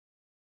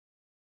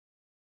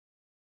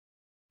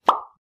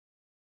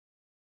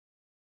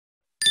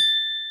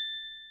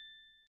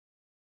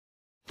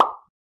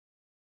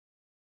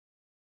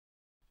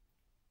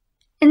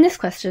In this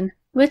question,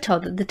 we're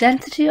told that the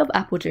density of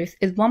apple juice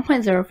is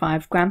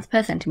 1.05 grams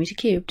per centimetre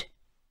cubed.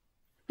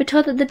 We're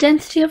told that the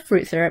density of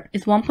fruit syrup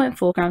is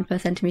 1.4 grams per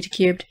centimetre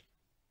cubed,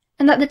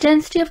 and that the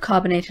density of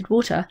carbonated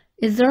water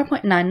is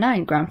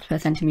 0.99 grams per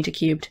centimetre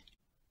cubed.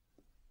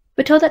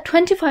 We're told that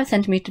 25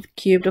 centimetre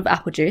cubed of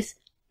apple juice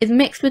is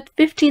mixed with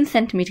 15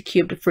 centimetre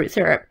cubed of fruit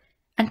syrup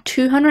and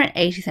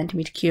 280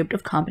 centimetre cubed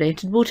of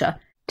carbonated water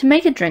to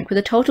make a drink with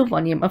a total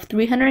volume of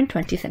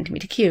 320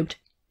 centimetre cubed.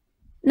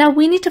 Now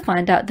we need to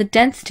find out the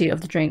density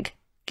of the drink,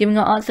 giving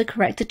our answer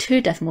correct to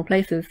 2 decimal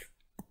places.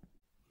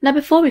 Now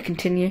before we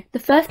continue, the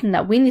first thing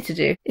that we need to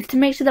do is to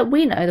make sure that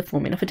we know the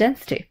formula for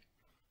density.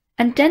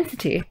 And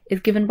density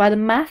is given by the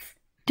mass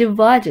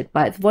divided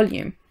by its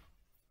volume.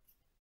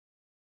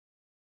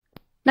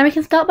 Now we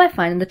can start by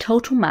finding the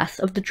total mass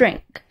of the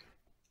drink.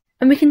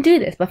 And we can do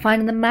this by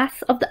finding the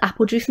mass of the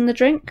apple juice in the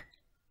drink,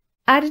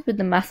 added with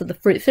the mass of the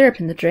fruit syrup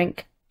in the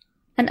drink,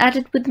 and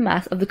added with the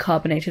mass of the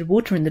carbonated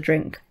water in the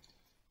drink.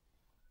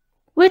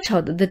 We're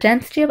told that the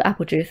density of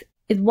apple juice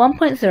is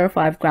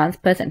 1.05 grams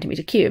per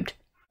centimetre cubed.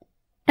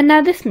 And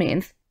now this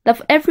means that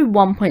for every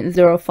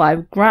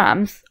 1.05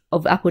 grams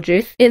of apple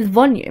juice, its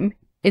volume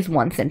is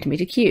 1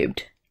 centimetre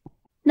cubed.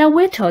 Now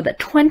we're told that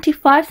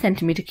 25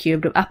 centimetre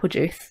cubed of apple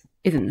juice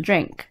is in the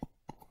drink.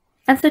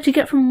 And so to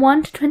get from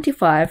 1 to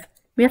 25,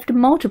 we have to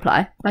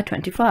multiply by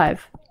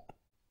 25.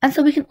 And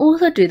so we can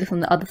also do this on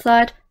the other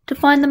side to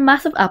find the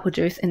mass of apple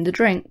juice in the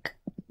drink.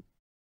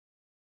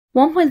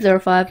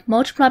 1.05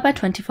 multiplied by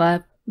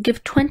 25 will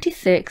give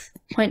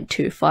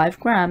 26.25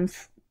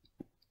 grams.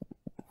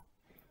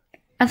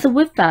 And so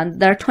we've found that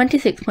there are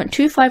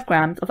 26.25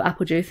 grams of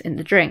apple juice in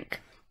the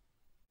drink.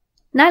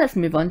 Now let's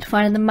move on to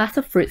finding the mass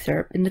of fruit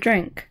syrup in the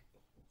drink.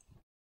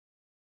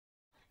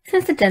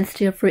 Since the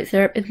density of fruit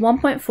syrup is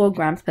 1.4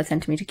 grams per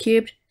centimetre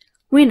cubed,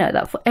 we know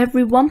that for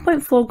every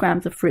 1.4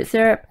 grams of fruit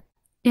syrup,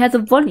 it has a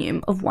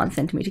volume of 1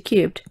 centimetre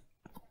cubed.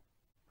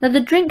 Now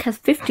the drink has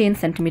 15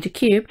 centimetre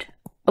cubed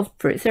of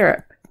fruit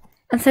syrup,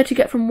 and so to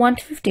get from 1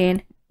 to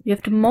 15, we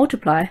have to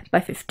multiply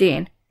by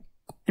 15,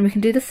 and we can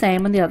do the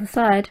same on the other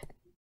side.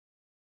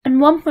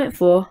 And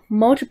 1.4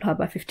 multiplied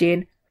by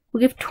 15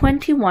 will give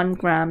 21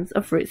 grams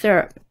of fruit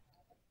syrup.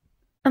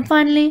 And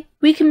finally,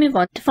 we can move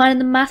on to finding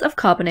the mass of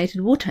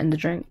carbonated water in the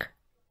drink.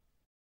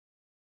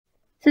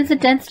 Since the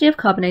density of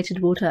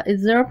carbonated water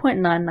is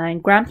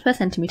 0.99 grams per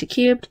centimetre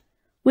cubed,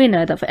 we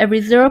know that for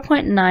every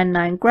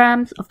 0.99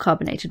 grams of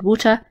carbonated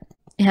water,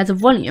 it has a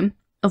volume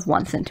of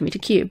 1 centimetre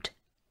cubed.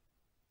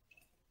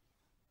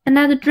 And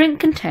now the drink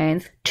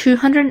contains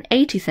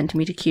 280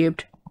 centimetre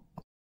cubed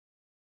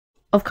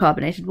of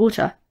carbonated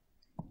water,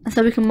 and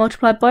so we can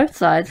multiply both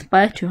sides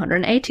by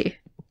 280.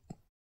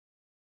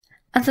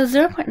 And so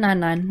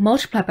 0.99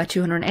 multiplied by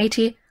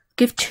 280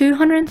 give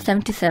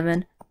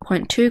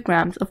 277.2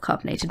 grams of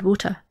carbonated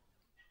water.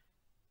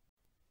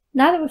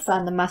 Now that we've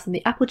found the mass of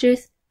the apple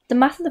juice, the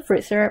mass of the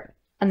fruit syrup,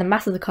 and the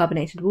mass of the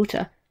carbonated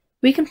water,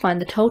 we can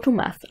find the total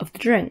mass of the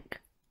drink.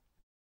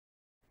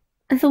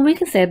 And so we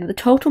can say that the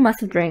total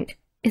mass of drink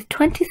is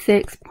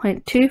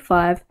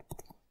 26.25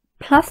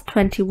 plus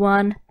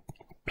 21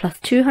 plus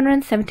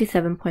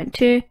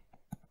 277.2,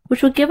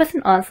 which will give us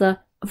an answer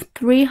of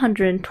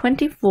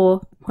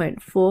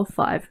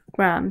 324.45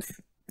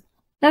 grams.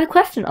 Now the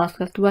question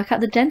asks us to work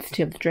out the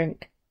density of the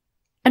drink,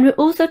 and we're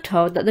also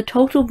told that the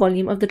total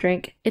volume of the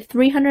drink is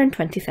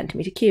 320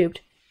 centimetre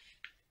cubed.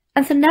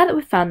 And so now that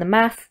we've found the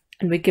mass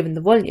and we're given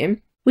the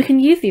volume, we can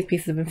use these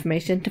pieces of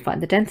information to find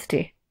the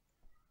density.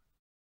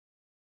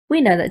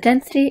 We know that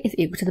density is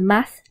equal to the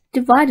mass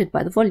divided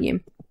by the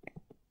volume.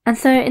 And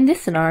so in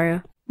this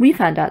scenario, we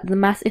found out that the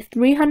mass is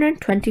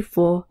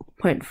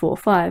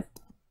 324.45,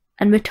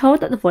 and we're told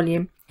that the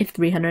volume is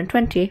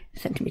 320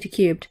 centimetre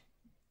cubed.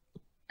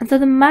 And so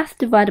the mass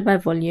divided by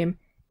volume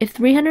is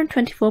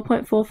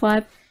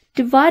 324.45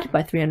 divided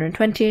by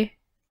 320,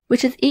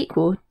 which is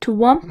equal to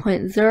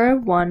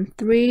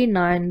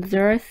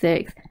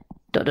 1.013906 ...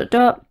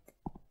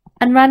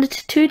 and rounded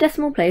to 2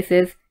 decimal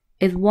places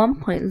is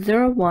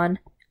 1.01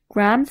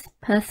 grams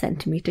per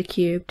centimetre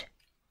cubed.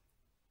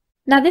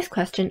 Now this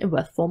question is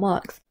worth 4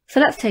 marks,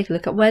 so let's take a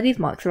look at where these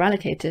marks are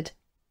allocated.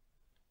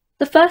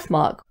 The first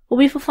mark will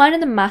be for finding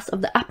the mass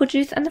of the apple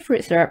juice and the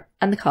fruit syrup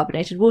and the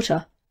carbonated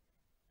water.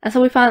 And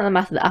so we found that the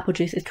mass of the apple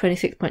juice is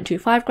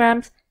 26.25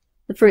 grams,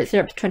 the fruit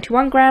syrup is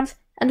 21 grams,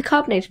 and the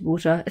carbonated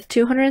water is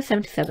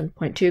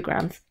 277.2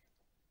 grams.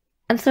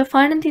 And so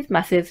finding these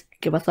masses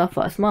give us our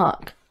first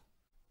mark.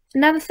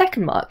 Now the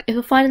second mark is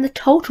for finding the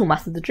total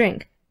mass of the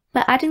drink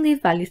by adding these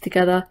values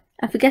together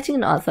and for getting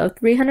an answer of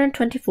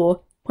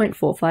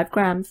 324.45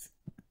 grams.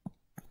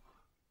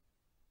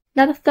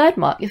 Now the third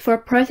mark is for a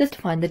process to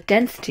find the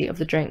density of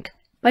the drink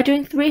by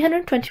doing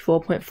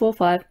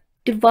 324.45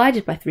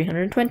 divided by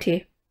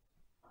 320.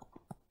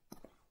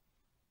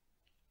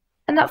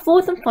 And that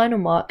fourth and final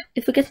mark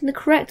is for getting the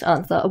correct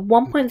answer of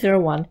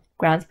 1.01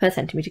 grams per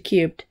centimetre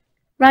cubed,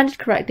 rounded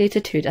correctly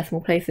to 2 decimal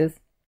places.